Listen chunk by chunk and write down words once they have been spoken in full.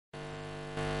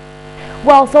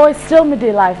Well, so it's still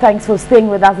MiddayLive. Thanks for staying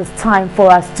with us. It's time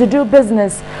for us to do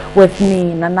business with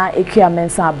me, Nana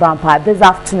Mensah-Aborampah. This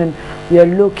afternoon, we are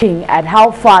looking at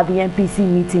how far the MPC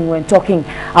meeting went, talking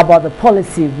about the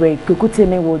policy rate.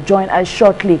 Kukuteme will join us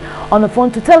shortly on the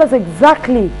phone to tell us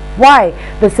exactly why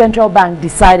the central bank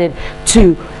decided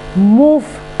to move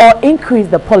or increase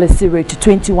the policy rate to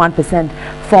 21%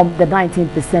 from the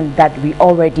 19% that we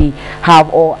already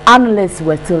have, or analysts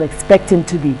were still expecting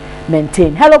to be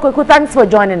maintained. Hello, Kweku, thanks for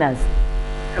joining us.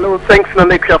 Hello, thanks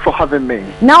Nanekia for having me.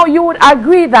 Now, you would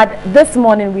agree that this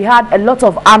morning we had a lot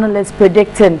of analysts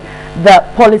predicting the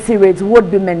policy rates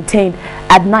would be maintained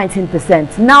at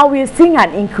 19%. Now we are seeing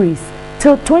an increase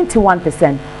to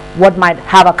 21%. What might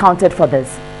have accounted for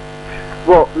this?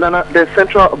 Well, Nana, the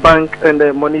Central Bank and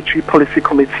the Monetary Policy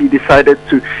Committee decided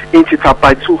to inch it up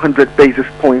by 200 basis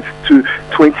points to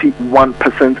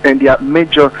 21%, and their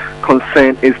major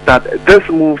concern is that this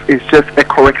move is just a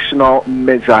correctional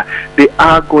measure. They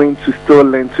are going to still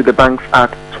lend to the banks at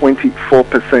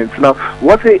 24%. Now,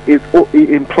 what it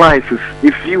implies is,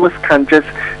 if viewers can just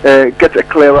get a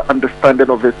clearer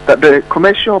understanding of it, that the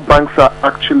commercial banks are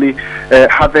actually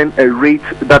having a rate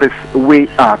that is way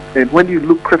up. And when you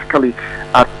look critically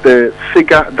at the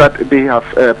figure that they have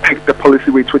pegged the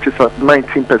policy rate, which is at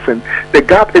 19%, the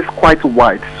gap is quite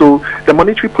wide. So the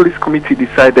Monetary Policy Committee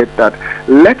decided that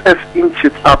let us inch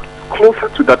it up closer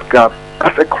to that gap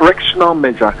as a correctional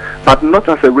measure, but not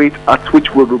as a rate at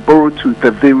which we will borrow to the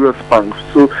various banks.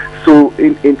 So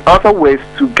in other ways,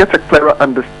 to get a clearer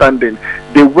understanding,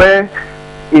 they were,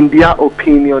 in their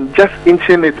opinion, just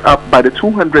inching it up by the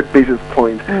 200 basis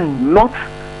points, not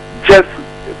just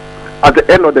at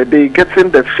the end of the day getting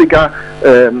the figure,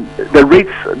 the rates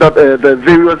that the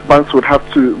various banks would have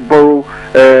to borrow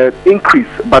increase,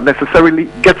 but necessarily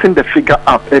getting the figure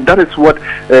up. And that is what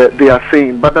they are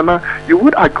saying. But you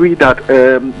would agree that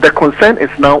the concern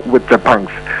is now with the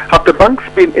banks. Have the banks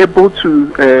been able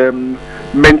to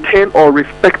maintain or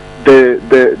respect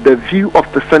the view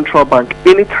of the central bank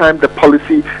anytime the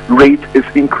policy rate is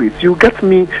increased? You get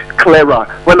me clearer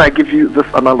when I give you this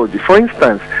analogy. For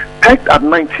instance, pegged at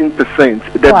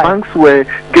 19%, the banks were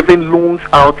giving loans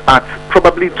out at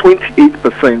probably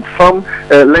 28%, some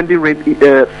lending rate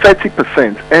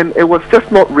 30%, and it was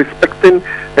just not respecting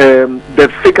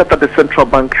the figure that the central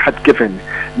bank had given.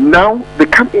 Now they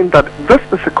come in that this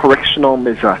is a correctional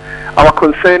measure. Our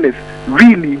concern is,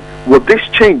 really, would this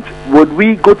change? Would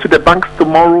we go to the banks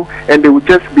tomorrow and they would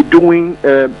just be doing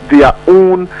their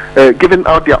own, giving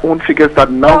out their own figures that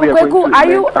now we are going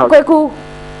to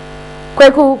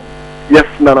Kweku,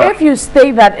 yes, Nana. If you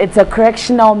say that it's a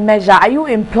correctional measure, are you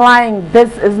implying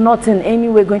this is not in any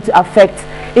way going to affect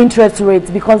interest rates?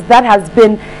 Because that has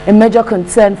been a major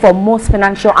concern for most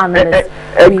financial analysts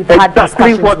we've had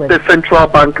exactly discussions what with. The central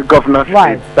bank governor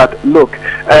said, that look,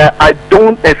 I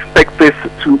don't expect this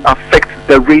to affect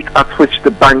the rate at which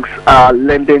the banks are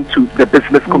lending to the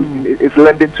business community, is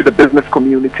lending to the business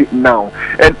community now.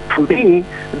 And for me,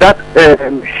 that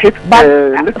hit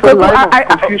a little line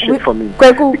of confusion for me,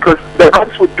 because the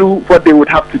banks would do what they would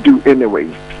have to do anyway.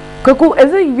 Kweku,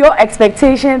 is it your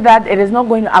expectation that it is not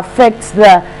going to affect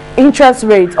the interest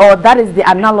rate, or that is the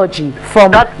analogy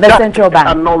from the central bank?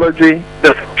 Analogy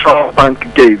the central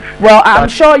bank gave. Well, I'm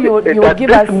sure you will give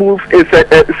us. This move is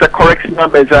a correctional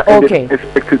measure, and it's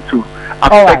expected to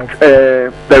affect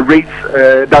the rates.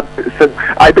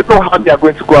 I don't know how they are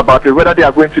going to go about it. Whether they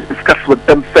are going to discuss with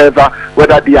them further,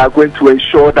 whether they are going to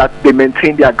ensure that they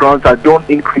maintain their grounds and don't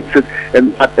increase it,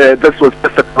 and this was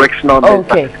just a correctional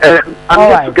measure.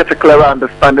 And to get a clearer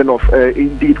understanding of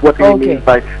indeed what it means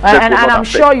by. And I'm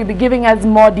sure you'll be giving us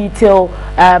more detail.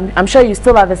 I'm sure you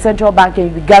still at the central bank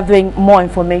and you'll be gathering more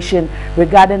information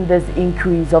regarding this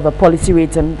increase of the policy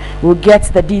rate, and we'll get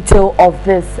the detail of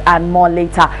this and more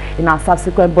later in our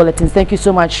subsequent bulletins. Thank you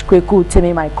so much, Kweku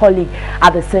Teme, my colleague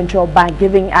at the central bank,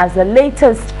 giving us the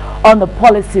latest on the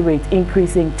policy rate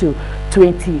increasing to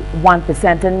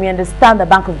 21%. And we understand the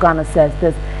Bank of Ghana says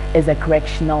this is a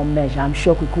correctional measure. I'm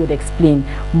sure we could explain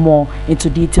more into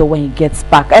detail when he gets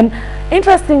back. And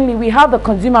interestingly, we have the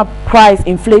consumer price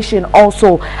inflation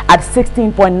also at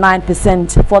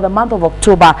 16.9% for the month of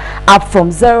October, up from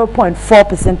 0.4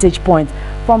 percentage points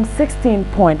from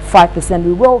 16.5%.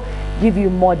 We will give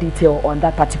you more detail on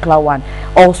that particular one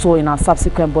also in our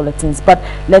subsequent bulletins. But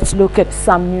let's look at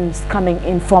some news coming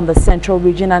in from the central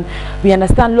region. And we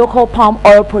understand local palm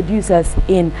oil producers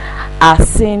in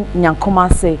Asin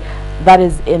Nyankomase, that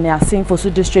is in the Asin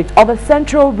Fosu district of the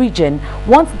central region,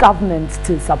 want government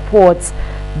to support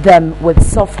them with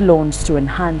soft loans to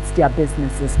enhance their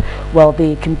businesses. Well,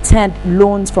 they contend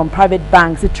loans from private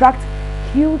banks attract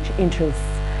huge interest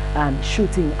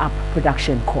shooting up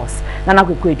production costs. Nana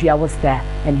Kwekwe was there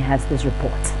and he has this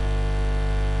report.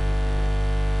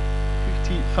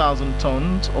 50,000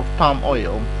 tons of palm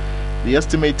oil. The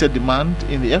estimated demand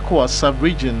in the ECOWAS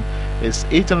sub-region is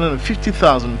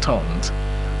 850,000 tons.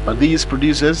 But these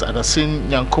producers at Asin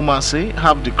Nyankomase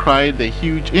have decried the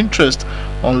huge interest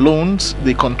on loans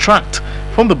they contract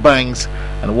from the banks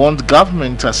and want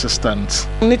government assistance.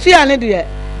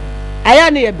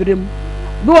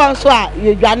 Do one so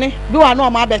ye dwane do one no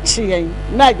ma be che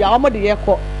naija omo de ye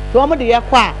ko to omo de ye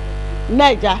ko a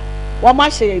naija wo ma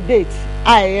share date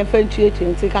a ye mfantu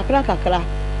 20 kakra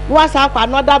no asa akwa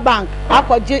another bank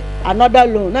akoje another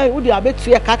loan na udi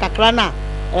abetu ye kakra na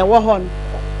e wo ho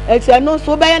e no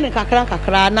so be ye ne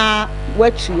kakra na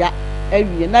watua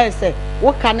awie na say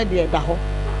wo ka ne de da ho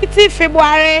iti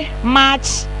February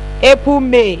March April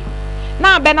May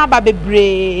na be na ba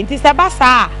bebre nti se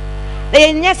basa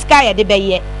enye sky ya de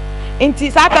beye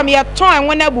nti satam ye ton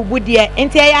wona bubu de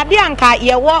nti ya de anka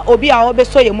ye wo obi a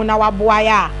obeso ye mu na waboa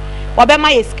ya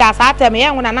obema ye sky satam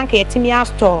ye wona nanka ye timi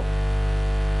store